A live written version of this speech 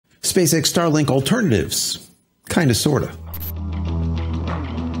SpaceX Starlink alternatives. Kinda, sorta.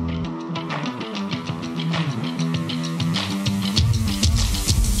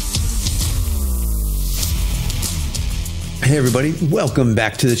 Hey everybody, welcome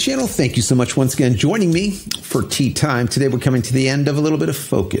back to the channel. Thank you so much once again joining me for tea time. Today we're coming to the end of a little bit of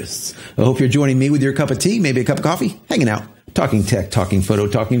focus. I hope you're joining me with your cup of tea, maybe a cup of coffee, hanging out, talking tech, talking photo,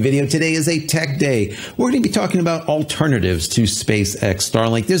 talking video. Today is a tech day. We're going to be talking about alternatives to SpaceX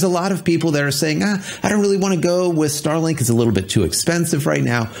Starlink. There's a lot of people that are saying, I don't really want to go with Starlink. It's a little bit too expensive right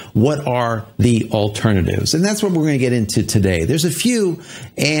now. What are the alternatives? And that's what we're going to get into today. There's a few,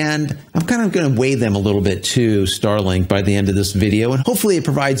 and I'm kind of going to weigh them a little bit to Starlink by the end of this video. And hopefully it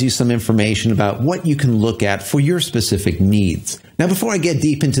provides you some information about what you can look at for your specific needs. Now, before I get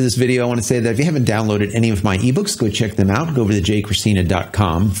deep into this video, I want to say that if you haven't downloaded any of my ebooks, go check them out. Go over to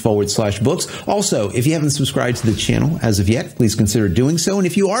JCristina.com/books. Also, if you haven't subscribed to the channel as of yet, please consider doing so. And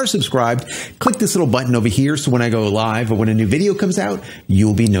if you are subscribed, click this little button over here so when I go live or when a new video comes out,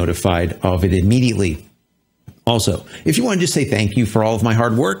 you'll be notified of it immediately. Also, if you want to just say thank you for all of my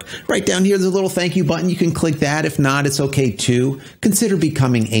hard work, right down here, there's a little thank you button. You can click that. If not, it's okay too. Consider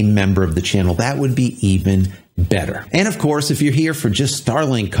becoming a member of the channel. That would be even better. And of course, if you're here for just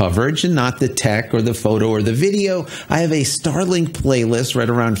Starlink coverage and not the tech or the photo or the video, I have a Starlink playlist right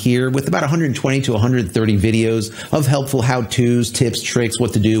around here with about 120 to 130 videos of helpful how-tos, tips, tricks,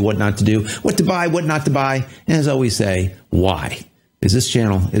 what to do, what not to do, what to buy, what not to buy. And as I always say, why? Because this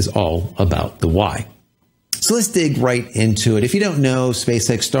channel is all about the why. So let's dig right into it. If you don't know,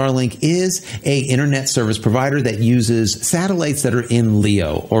 SpaceX Starlink is an internet service provider that uses satellites that are in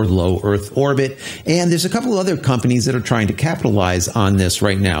LEO, or low Earth orbit. And there's a couple of other companies that are trying to capitalize on this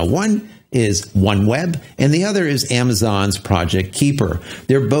right now. One is OneWeb, and the other is Amazon's Project Keeper.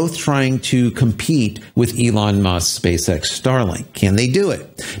 They're both trying to compete with Elon Musk's SpaceX Starlink. Can they do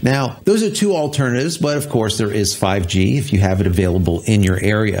it? Now, those are two alternatives, but of course there is 5G if you have it available in your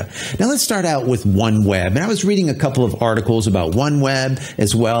area. Now let's start out with OneWeb. And I was reading a couple of articles about OneWeb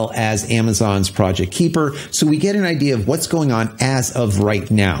as well as Amazon's Project Keeper, so we get an idea of what's going on as of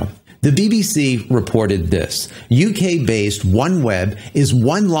right now. The BBC reported this. UK-based OneWeb is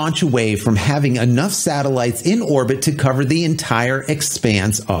one launch away from having enough satellites in orbit to cover the entire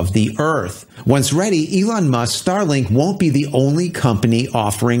expanse of the Earth. Once ready, Elon Musk's Starlink won't be the only company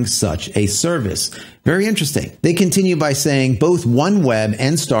offering such a service. Very interesting. They continue by saying both OneWeb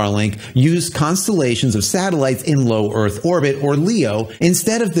and Starlink use constellations of satellites in low Earth orbit, or LEO,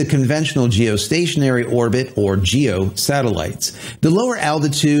 instead of the conventional geostationary orbit, or GEO, satellites. The lower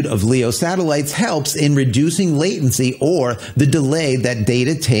altitude of LEO satellites helps in reducing latency, or the delay that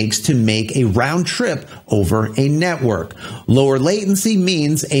data takes to make a round trip over a network. Lower latency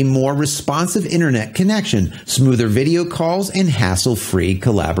means a more responsive internet connection, smoother video calls, and hassle-free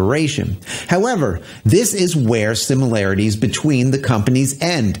collaboration. However, this is where similarities between the companies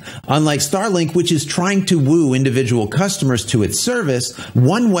end. Unlike Starlink, which is trying to woo individual customers to its service,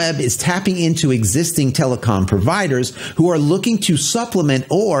 OneWeb is tapping into existing telecom providers who are looking to supplement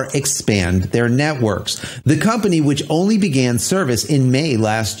or expand their networks. The company, which only began service in May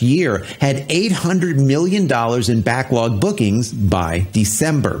last year, had $800 million in backlog bookings by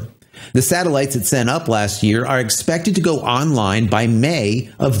December. The satellites it sent up last year are expected to go online by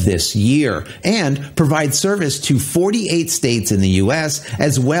May of this year and provide service to 48 states in the U.S.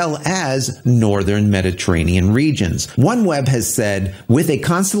 as well as northern Mediterranean regions. OneWeb has said with a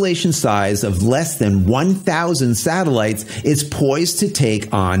constellation size of less than 1,000 satellites, it's poised to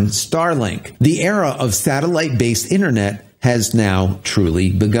take on Starlink. The era of satellite-based internet has now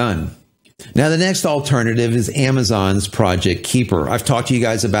truly begun. Now, the next alternative is Amazon's Project Keeper. I've talked to you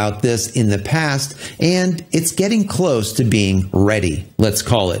guys about this in the past, and it's getting close to being ready, let's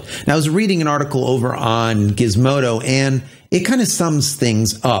call it. Now, I was reading an article over on Gizmodo, and it kind of sums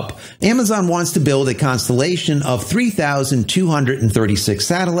things up. Amazon wants to build a constellation of 3,236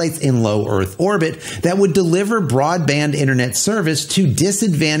 satellites in low Earth orbit that would deliver broadband internet service to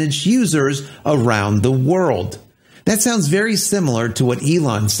disadvantaged users around the world. That sounds very similar to what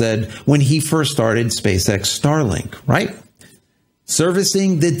Elon said when he first started SpaceX Starlink, right?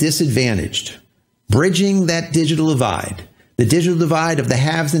 Servicing the disadvantaged, bridging that digital divide. The digital divide of the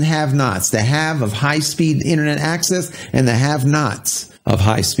haves and have-nots, the have of high-speed internet access and the have-nots of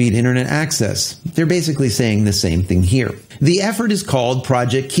high-speed internet access. They're basically saying the same thing here. The effort is called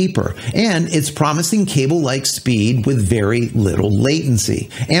Project Keeper, and it's promising cable-like speed with very little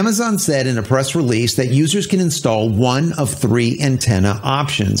latency. Amazon said in a press release that users can install one of 3 antenna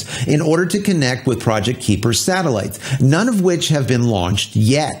options in order to connect with Project Keeper's satellites, none of which have been launched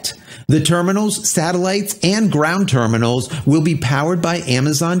yet. The terminals, satellites, and ground terminals will be powered by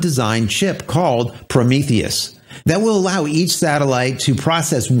Amazon-designed chip called Prometheus that will allow each satellite to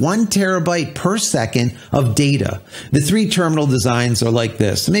process 1 terabyte per second of data. The 3 terminal designs are like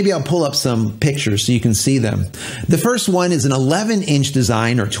this. Maybe I'll pull up some pictures so you can see them. The first one is an 11-inch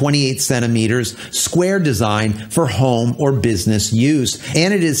design, or 28 centimeters, square design for home or business use.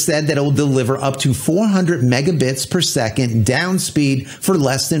 And it is said that it will deliver up to 400 megabits per second down speed for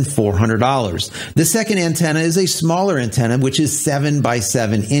less than $400. The second antenna is a smaller antenna, which is 7 by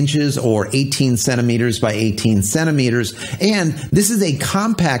 7 inches, or 18 centimeters by 18 centimeters, and this is a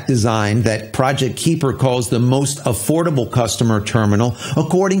compact design that Project Keeper calls the most affordable customer terminal,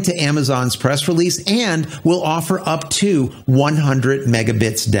 according to Amazon's press release, and will offer up to 100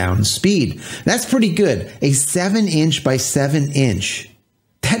 megabits down speed. That's pretty good. A 7-inch by 7-inch.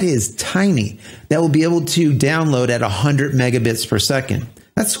 That is tiny. That will be able to download at 100 megabits per second.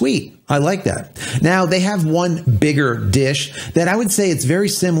 That's sweet. I like that. Now, they have one bigger dish that I would say it's very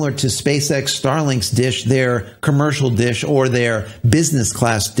similar to SpaceX Starlink's dish, their commercial dish or their business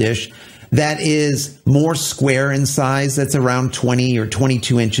class dish, that is more square in size. That's around 20 or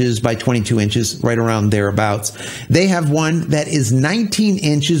 22 inches by 22 inches, right around thereabouts. They have one that is 19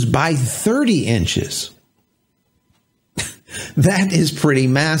 inches by 30 inches. That is pretty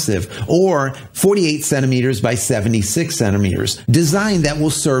massive, or 48 centimeters by 76 centimeters, designed that will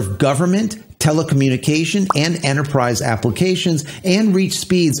serve government, telecommunication, and enterprise applications and reach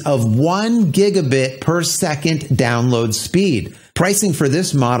speeds of 1 gigabit per second download speed. Pricing for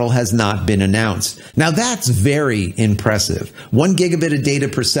this model has not been announced. Now that's very impressive. 1 gigabit of data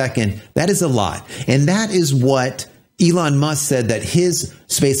per second, that is a lot. And that is what Elon Musk said that his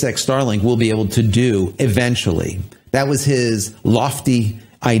SpaceX Starlink will be able to do eventually. That was his lofty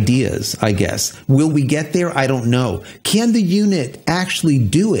ideas, I guess. Will we get there? I don't know. Can the unit actually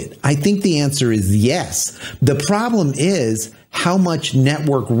do it? I think the answer is yes. The problem is how much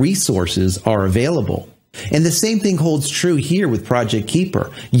network resources are available. And the same thing holds true here with Project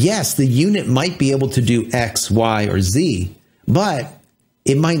Keeper. Yes, the unit might be able to do X, Y, or Z, but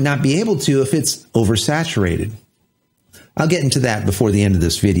it might not be able to if it's oversaturated. I'll get into that before the end of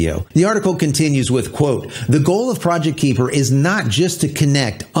this video. The article continues with, quote, "The goal of Project Keeper is not just to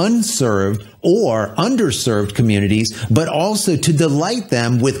connect unserved or underserved communities, but also to delight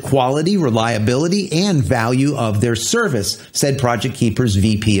them with quality, reliability, and value of their service," said Project Keeper's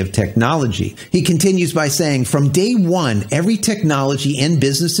VP of Technology. He continues by saying, "From day one, every technology and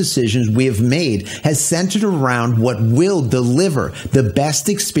business decisions we have made has centered around what will deliver the best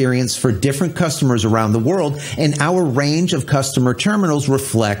experience for different customers around the world, and our range of customer terminals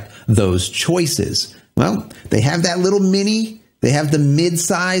reflect those choices." Well, they have that little mini, they have the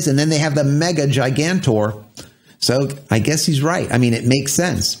mid-size, and then they have the mega gigantor. So I guess he's right. I mean, it makes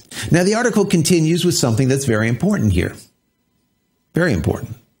sense. Now, the article continues with something that's very important here. Very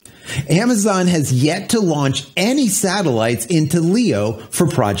important. Amazon has yet to launch any satellites into LEO for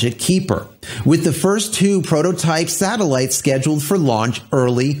Project Keeper, with the first 2 prototype satellites scheduled for launch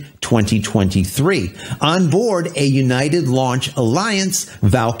early 2023. On board a United Launch Alliance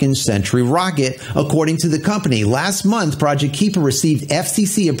Falcon Sentry rocket, according to the company. Last month, Project Keeper received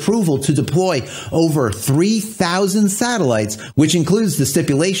FCC approval to deploy over 3,000 satellites, which includes the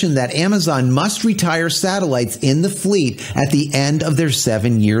stipulation that Amazon must retire satellites in the fleet at the end of their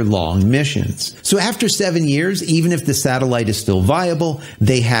 7-year-long missions. So after 7 years, even if the satellite is still viable,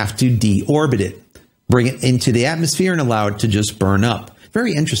 they have to deorbit it, bring it into the atmosphere, and allow it to just burn up.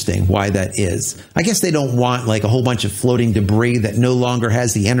 Very interesting why that is. I guess they don't want like a whole bunch of floating debris that no longer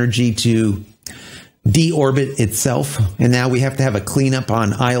has the energy to deorbit itself. And now we have to have a cleanup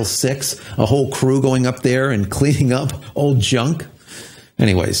on aisle 6, a whole crew going up there and cleaning up old junk.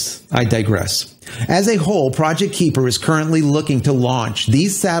 Anyways, I digress. As a whole, Project Keeper is currently looking to launch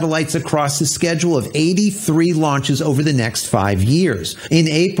these satellites across a schedule of 83 launches over the next 5 years. In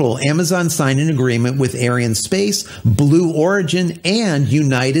April, Amazon signed an agreement with Arianespace, Blue Origin, and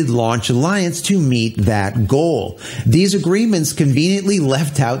United Launch Alliance to meet that goal. These agreements conveniently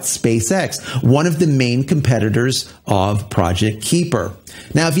left out SpaceX, one of the main competitors of Project Keeper.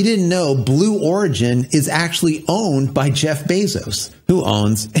 Now, if you didn't know, Blue Origin is actually owned by Jeff Bezos, who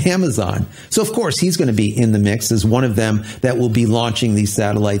owns Amazon. So, of course, he's going to be in the mix as one of them that will be launching these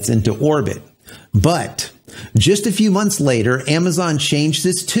satellites into orbit. But Just a few months later, Amazon changed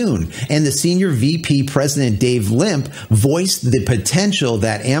its tune, and the senior VP president Dave Limp voiced the potential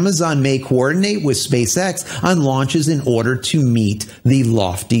that Amazon may coordinate with SpaceX on launches in order to meet the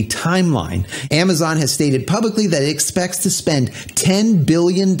lofty timeline. Amazon has stated publicly that it expects to spend $10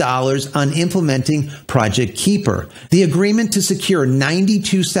 billion on implementing Project Keeper. The agreement to secure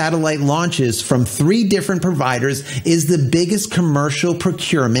 92 satellite launches from 3 different providers is the biggest commercial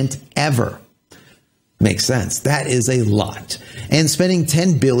procurement ever. Makes sense. That is a lot. And spending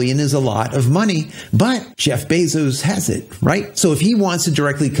 $10 billion is a lot of money, but Jeff Bezos has it, right? So if he wants to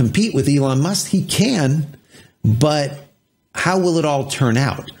directly compete with Elon Musk, he can, but how will it all turn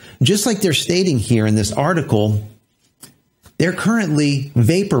out? Just like they're stating here in this article, they're currently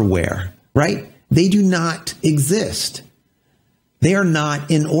vaporware, right? They do not exist. They are not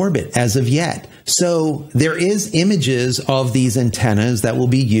in orbit as of yet. So there is images of these antennas that will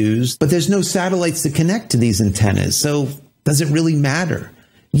be used, but there's no satellites to connect to these antennas. So does it really matter?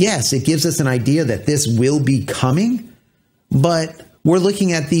 Yes, it gives us an idea that this will be coming, but we're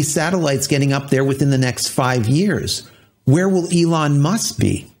looking at these satellites getting up there within the next 5 years. Where will Elon Musk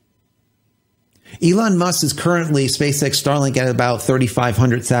be? Elon Musk is currently SpaceX Starlink at about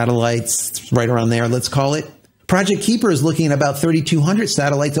 3,500 satellites, right around there, let's call it. Project Keeper is looking at about 3,200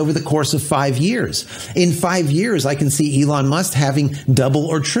 satellites over the course of 5 years. In 5 years, I can see Elon Musk having double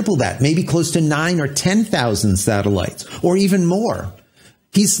or triple that, maybe close to 9,000 or 10,000 satellites, or even more.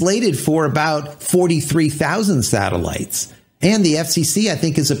 He's slated for about 43,000 satellites. And the FCC, I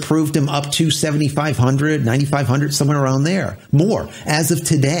think, has approved him up to 7,500, 9,500, somewhere around there. More, as of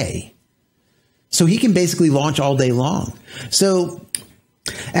today. So he can basically launch all day long. So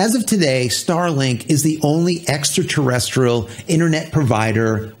as of today, Starlink is the only extraterrestrial internet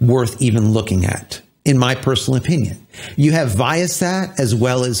provider worth even looking at, in my personal opinion. You have Viasat as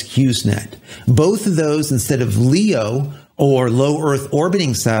well as HughesNet. Both of those, instead of LEO or low Earth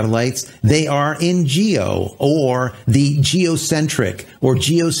orbiting satellites, they are in GEO, or the geocentric or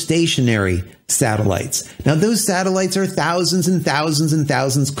geostationary satellites. Now, those satellites are thousands and thousands and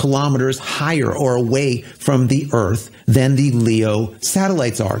thousands kilometers higher or away from the Earth than the LEO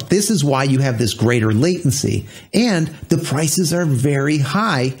satellites are. This is why you have this greater latency, and the prices are very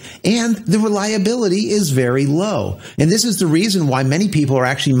high, and the reliability is very low. And this is the reason why many people are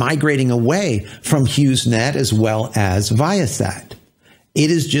actually migrating away from HughesNet as well as Viasat. It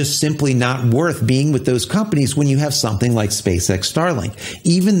is just simply not worth being with those companies when you have something like SpaceX Starlink,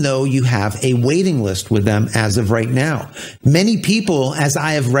 even though you have a waiting list with them as of right now. Many people, as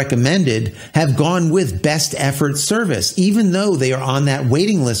I have recommended, have gone with best effort service. Even though they are on that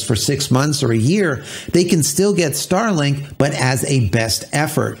waiting list for 6 months or a year, they can still get Starlink, but as a best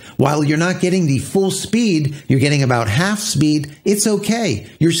effort. While you're not getting the full speed, you're getting about half speed, it's okay.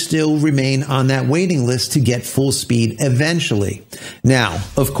 You still remain on that waiting list to get full speed eventually. Now,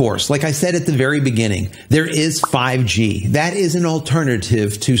 of course, like I said at the very beginning, there is 5G. That is an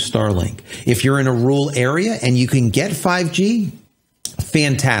alternative to Starlink. If you're in a rural area and you can get 5G,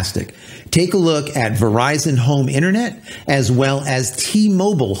 fantastic. Take a look at Verizon Home Internet as well as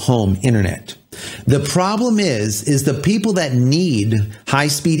T-Mobile Home Internet. The problem is the people that need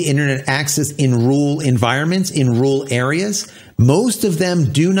high-speed internet access in rural environments, in rural areas, most of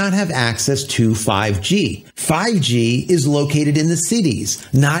them do not have access to 5G. 5G is located in the cities,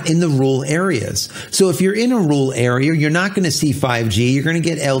 not in the rural areas. So if you're in a rural area, you're not going to see 5G. You're going to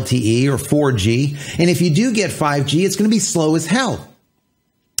get LTE or 4G. And if you do get 5G, it's going to be slow as hell.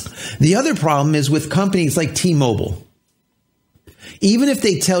 The other problem is with companies like T-Mobile. Even if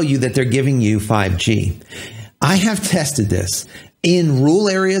they tell you that they're giving you 5G, I have tested this in rural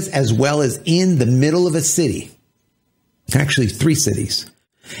areas as well as in the middle of a city. Actually, 3 cities.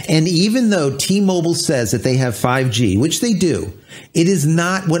 And even though T-Mobile says that they have 5G, which they do, it is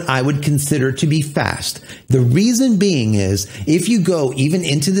not what I would consider to be fast. The reason being is if you go even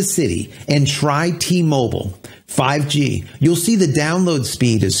into the city and try T-Mobile 5G, you'll see the download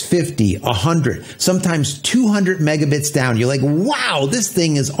speed is 50, 100, sometimes 200 megabits down. You're like, wow, this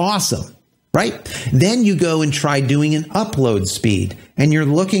thing is awesome, right? Then you go and try doing an upload speed and you're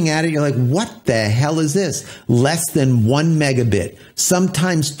looking at it. You're like, what the hell is this? Less than 1 megabit,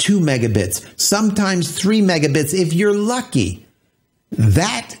 sometimes 2 megabits, sometimes 3 megabits if you're lucky.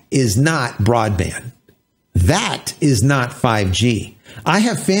 That is not broadband. That is not 5G. I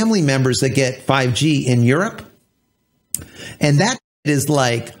have family members that get 5G in Europe, and that is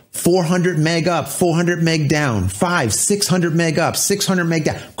like 400 meg up, 400 meg down, 600 meg up, 600 meg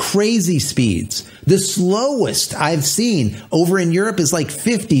down. Crazy speeds. The slowest I've seen over in Europe is like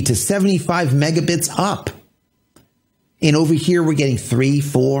 50 to 75 megabits up. And over here, we're getting 3,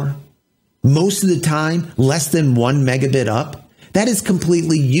 4. most of the time less than 1 megabit up, that is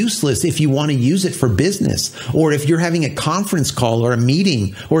completely useless if you want to use it for business, or if you're having a conference call or a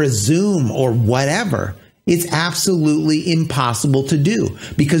meeting or a Zoom or whatever. It's absolutely impossible to do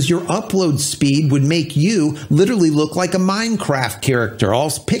because your upload speed would make you literally look like a Minecraft character, all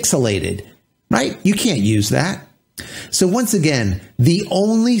pixelated, right? You can't use that. So once again, the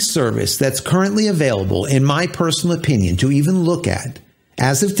only service that's currently available, in my personal opinion, to even look at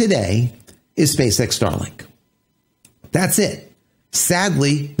as of today is SpaceX Starlink. That's it.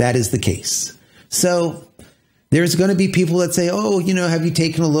 Sadly, that is the case. So there's going to be people that say, oh, have you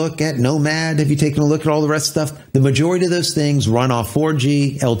taken a look at Nomad? Have you taken a look at all the rest of stuff? The majority of those things run off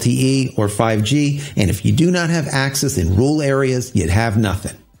 4G, LTE, or 5G. And if you do not have access in rural areas, you'd have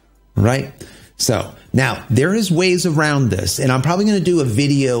nothing, right? So now there is ways around this, and I'm probably going to do a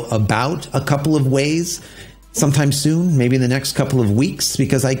video about a couple of ways sometime soon, maybe in the next couple of weeks,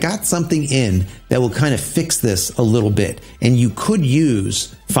 because I got something in that will kind of fix this a little bit. And you could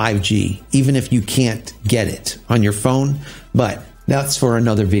use 5G, even if you can't get it on your phone, but that's for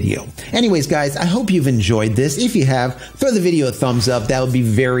another video. Anyways, guys, I hope you've enjoyed this. If you have, throw the video a thumbs up. That would be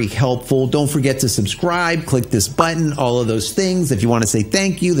very helpful. Don't forget to subscribe, click this button, all of those things. If you want to say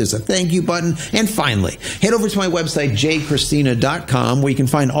thank you, there's a thank you button. And finally, head over to my website, JCristina.com, where you can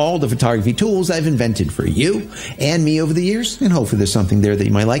find all the photography tools I've invented for you and me over the years. And hopefully there's something there that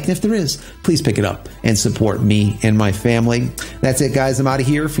you might like. And if there is, please pick it up and support me and my family. That's it, guys. I'm out of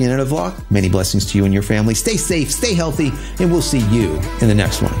here for another vlog. Many blessings to you and your family. Stay safe, stay healthy, and we'll see you in the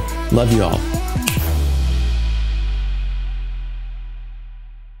next one. Love you all.